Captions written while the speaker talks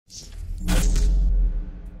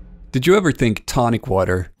Did you ever think tonic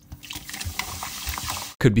water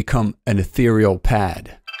could become an ethereal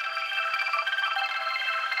pad?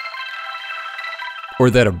 Or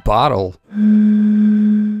that a bottle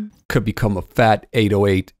could become a fat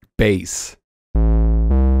 808 bass?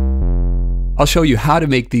 I'll show you how to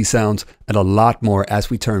make these sounds and a lot more as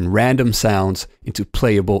we turn random sounds into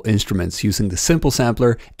playable instruments using the simple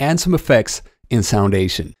sampler and some effects in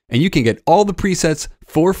Soundation. And you can get all the presets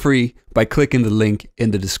for free by clicking the link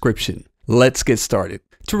in the description. Let's get started.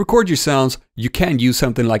 To record your sounds, you can use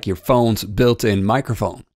something like your phone's built-in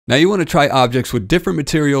microphone. Now you want to try objects with different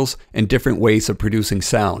materials and different ways of producing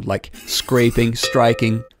sound, like scraping,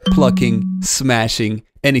 striking, plucking, smashing,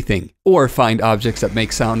 anything. Or find objects that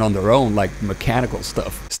make sound on their own, like mechanical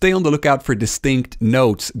stuff. Stay on the lookout for distinct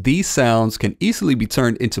notes. These sounds can easily be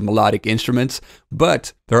turned into melodic instruments,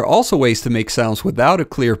 but there are also ways to make sounds without a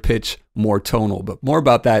clear pitch, more tonal, but more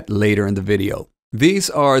about that later in the video. These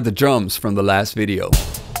are the drums from the last video.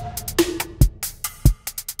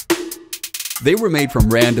 They were made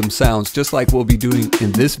from random sounds, just like we'll be doing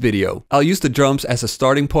in this video. I'll use the drums as a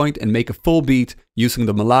starting point and make a full beat using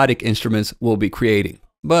the melodic instruments we'll be creating.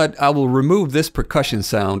 But I will remove this percussion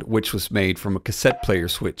sound, which was made from a cassette player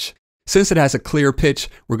switch. Since it has a clear pitch,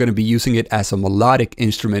 we're going to be using it as a melodic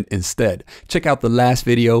instrument instead. Check out the last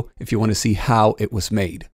video if you want to see how it was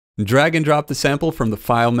made. Drag and drop the sample from the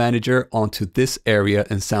file manager onto this area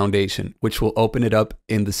in Soundation, which will open it up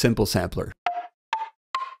in the simple sampler.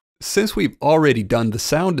 Since we've already done the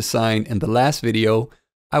sound design in the last video,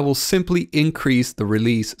 I will simply increase the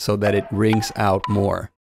release so that it rings out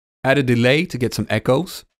more. Add a delay to get some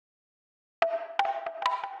echoes.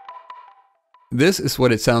 This is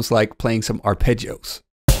what it sounds like playing some arpeggios.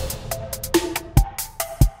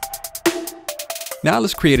 Now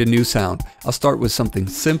let's create a new sound. I'll start with something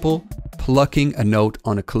simple, plucking a note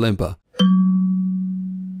on a kalimba.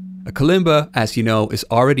 A kalimba, as you know, is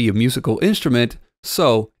already a musical instrument,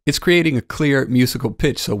 so it's creating a clear musical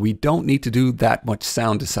pitch, so we don't need to do that much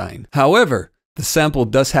sound design. However, the sample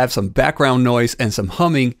does have some background noise and some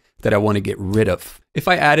humming that I want to get rid of. If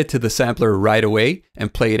I add it to the sampler right away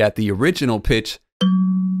and play it at the original pitch,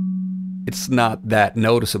 it's not that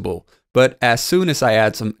noticeable. But as soon as I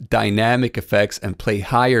add some dynamic effects and play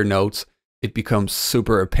higher notes, it becomes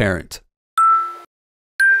super apparent.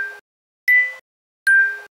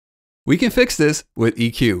 We can fix this with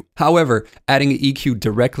EQ. However, adding an EQ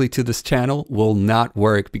directly to this channel will not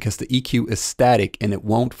work because the EQ is static and it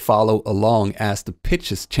won't follow along as the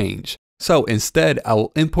pitches change. So instead, I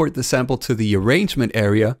will import the sample to the arrangement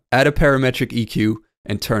area, add a parametric EQ,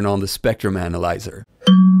 and turn on the spectrum analyzer.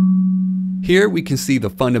 Here we can see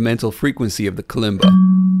the fundamental frequency of the kalimba.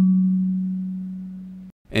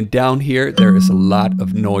 And down here, there is a lot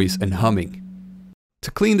of noise and humming.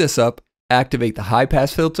 To clean this up, activate the high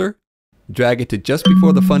pass filter, drag it to just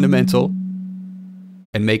before the fundamental,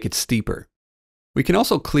 and make it steeper. We can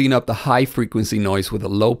also clean up the high frequency noise with a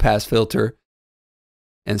low pass filter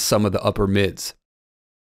and some of the upper mids.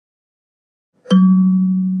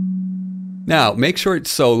 Now, make sure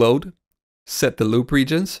it's soloed, set the loop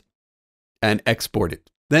regions, and export it.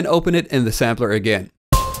 Then open it in the sampler again.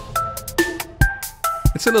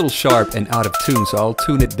 It's a little sharp and out of tune, so I'll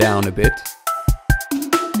tune it down a bit.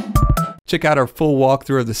 Check out our full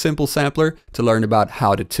walkthrough of the simple sampler to learn about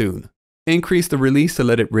how to tune. Increase the release to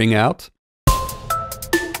let it ring out.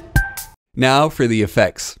 Now for the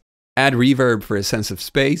effects. Add reverb for a sense of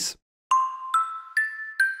space.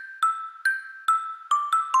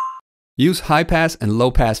 Use high pass and low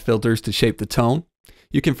pass filters to shape the tone.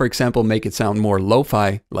 You can, for example, make it sound more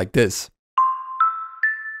lo-fi like this.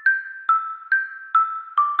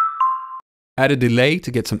 Add a delay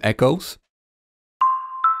to get some echoes.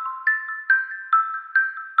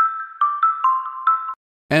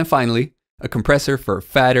 And finally, a compressor for a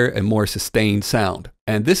fatter and more sustained sound.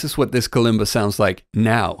 And this is what this kalimba sounds like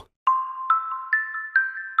now.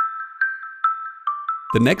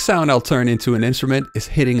 The next sound I'll turn into an instrument is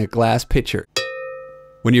hitting a glass pitcher.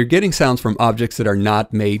 When you're getting sounds from objects that are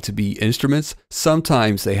not made to be instruments,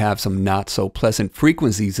 sometimes they have some not so pleasant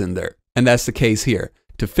frequencies in there. And that's the case here.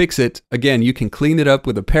 To fix it, again, you can clean it up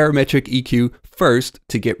with a parametric EQ first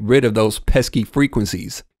to get rid of those pesky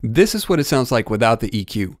frequencies. This is what it sounds like without the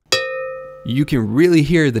EQ. You can really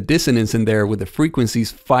hear the dissonance in there with the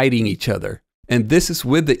frequencies fighting each other. And this is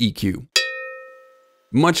with the EQ.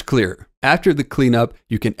 Much clearer. After the cleanup,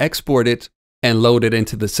 you can export it and load it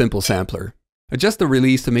into the simple sampler. Adjust the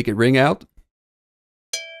release to make it ring out.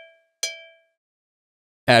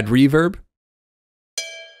 Add reverb,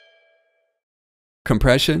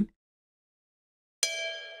 compression,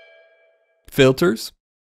 filters,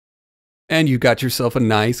 And you got yourself a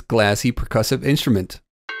nice, glassy, percussive instrument.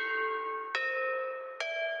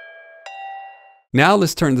 Now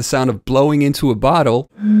let's turn the sound of blowing into a bottle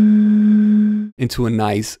into a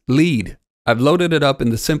nice lead. I've loaded it up in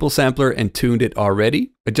the simple sampler and tuned it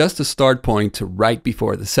already. Adjust the start point to right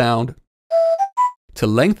before the sound. To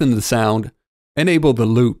lengthen the sound, enable the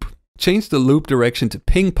loop. Change the loop direction to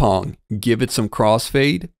ping pong, give it some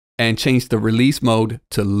crossfade, and change the release mode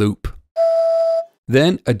to loop.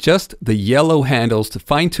 Then adjust the yellow handles to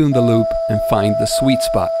fine-tune the loop and find the sweet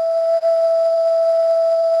spot.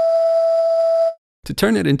 To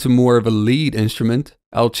turn it into more of a lead instrument,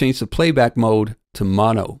 I'll change the playback mode to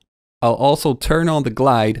mono. I'll also turn on the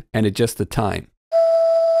glide and adjust the time.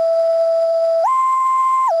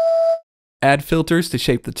 Add filters to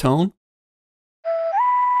shape the tone.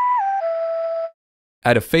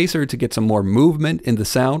 Add a phaser to get some more movement in the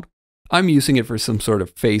sound. I'm using it for some sort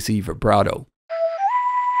of phasey vibrato.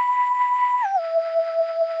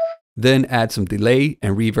 Then add some delay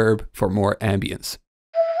and reverb for more ambience.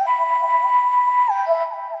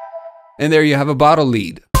 And there you have a bottle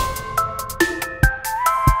lead.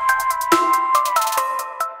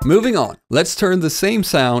 Moving on, let's turn the same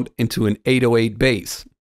sound into an 808 bass.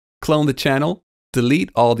 Clone the channel, delete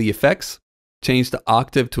all the effects, change the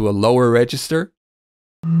octave to a lower register,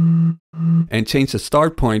 and change the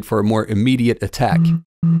start point for a more immediate attack.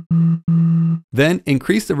 Then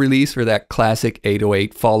increase the release for that classic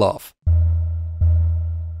 808 fall off.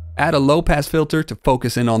 Add a low pass filter to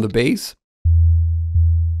focus in on the bass.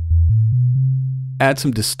 Add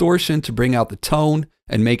some distortion to bring out the tone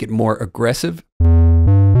and make it more aggressive.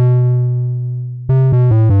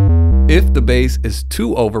 If the bass is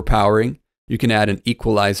too overpowering, you can add an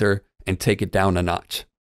equalizer and take it down a notch.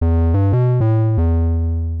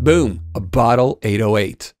 Boom, a bottle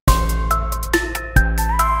 808.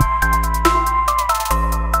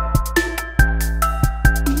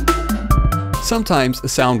 Sometimes a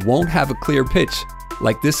sound won't have a clear pitch,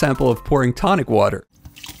 like this sample of pouring tonic water.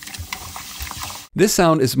 This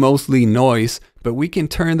sound is mostly noise, but we can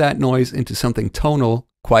turn that noise into something tonal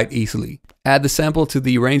quite easily. Add the sample to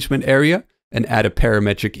the arrangement area and add a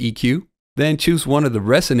parametric EQ. Then choose one of the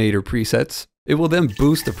resonator presets. It will then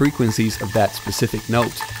boost the frequencies of that specific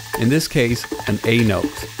note. In this case, an A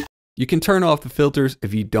note. You can turn off the filters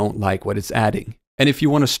if you don't like what it's adding. And if you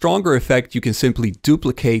want a stronger effect, you can simply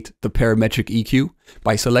duplicate the parametric EQ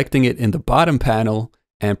by selecting it in the bottom panel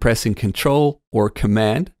and pressing Ctrl or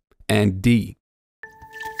Command and D.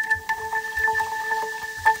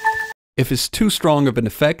 If it's too strong of an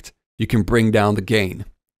effect, you can bring down the gain.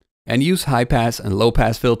 And use high pass and low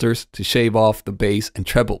pass filters to shave off the bass and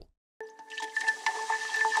treble.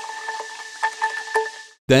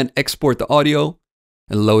 Then export the audio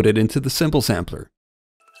and load it into the simple sampler.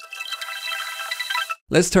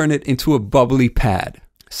 Let's turn it into a bubbly pad.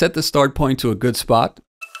 Set the start point to a good spot.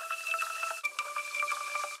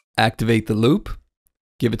 Activate the loop.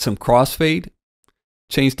 Give it some crossfade.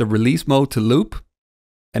 Change the release mode to loop.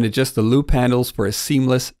 And adjust the loop handles for a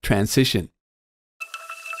seamless transition.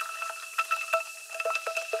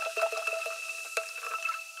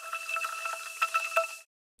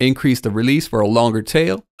 Increase the release for a longer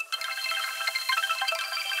tail.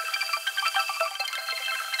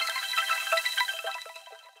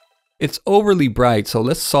 It's overly bright, so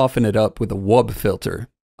let's soften it up with a wub filter.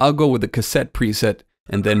 I'll go with the cassette preset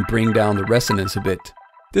and then bring down the resonance a bit.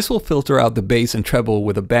 This will filter out the bass and treble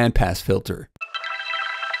with a bandpass filter.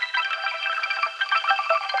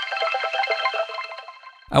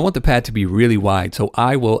 I want the pad to be really wide, so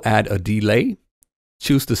I will add a delay.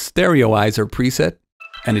 Choose the stereoizer preset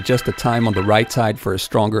and adjust the time on the right side for a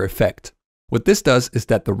stronger effect. What this does is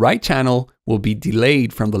that the right channel will be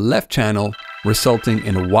delayed from the left channel, resulting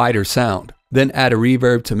in a wider sound. Then add a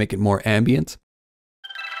reverb to make it more ambient.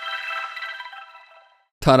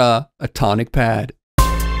 Ta-da! A tonic pad.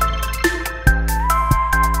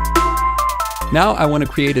 Now I want to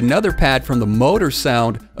create another pad from the motor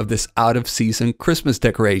sound of this out-of-season Christmas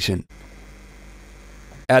decoration.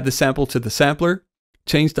 Add the sample to the sampler,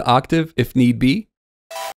 change the octave if need be,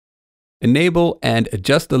 enable and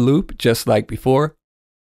adjust the loop just like before,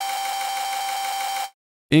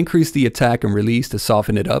 increase the attack and release to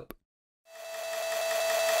soften it up,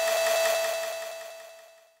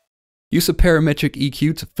 use a parametric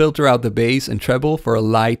EQ to filter out the bass and treble for a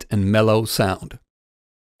light and mellow sound.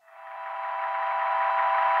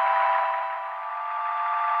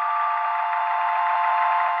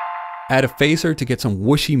 Add a phaser to get some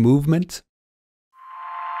whooshy movement.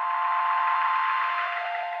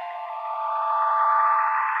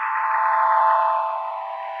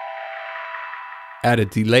 Add a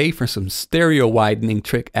delay for some stereo widening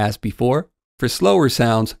trick as before. For slower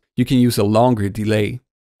sounds, you can use a longer delay.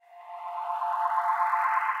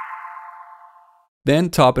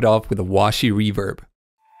 Then top it off with a washy reverb.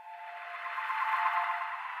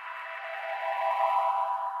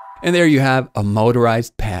 And there you have a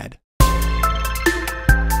motorized pad.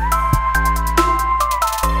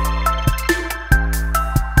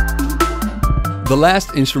 The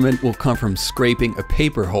last instrument will come from scraping a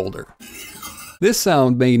paper holder. This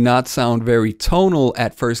sound may not sound very tonal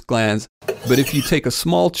at first glance, but if you take a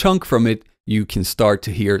small chunk from it, you can start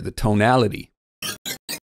to hear the tonality.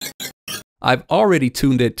 I've already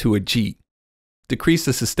tuned it to a G. Decrease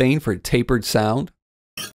the sustain for a tapered sound.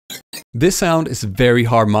 This sound is very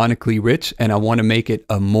harmonically rich and I want to make it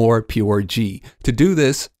a more pure G. To do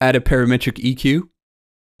this, add a parametric EQ.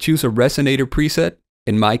 Choose a resonator preset,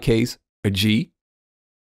 in my case, a G.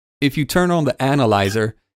 If you turn on the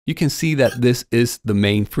analyzer, you can see that this is the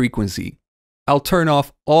main frequency. I'll turn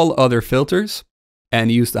off all other filters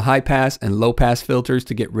and use the high pass and low pass filters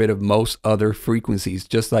to get rid of most other frequencies,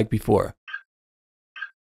 just like before.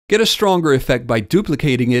 Get a stronger effect by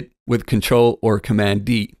duplicating it with Ctrl or Command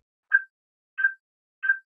D.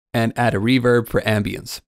 And add a reverb for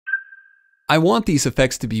ambience. I want these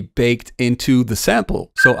effects to be baked into the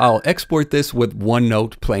sample, so I'll export this with one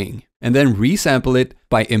note playing, and then resample it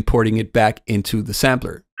by importing it back into the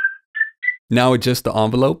sampler. Now adjust the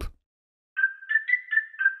envelope,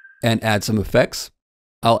 and add some effects.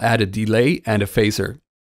 I'll add a delay and a phaser.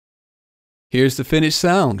 Here's the finished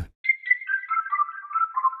sound.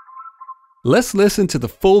 Let's listen to the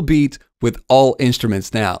full beat with all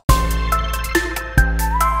instruments now.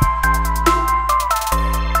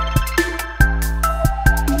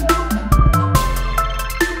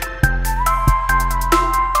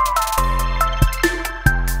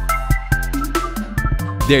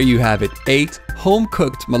 There you have it, 8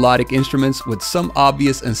 home-cooked melodic instruments with some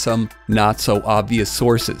obvious and some not so obvious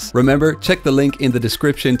sources. Remember, check the link in the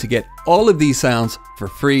description to get all of these sounds for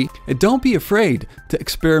free. And don't be afraid to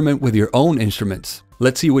experiment with your own instruments.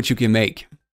 Let's see what you can make.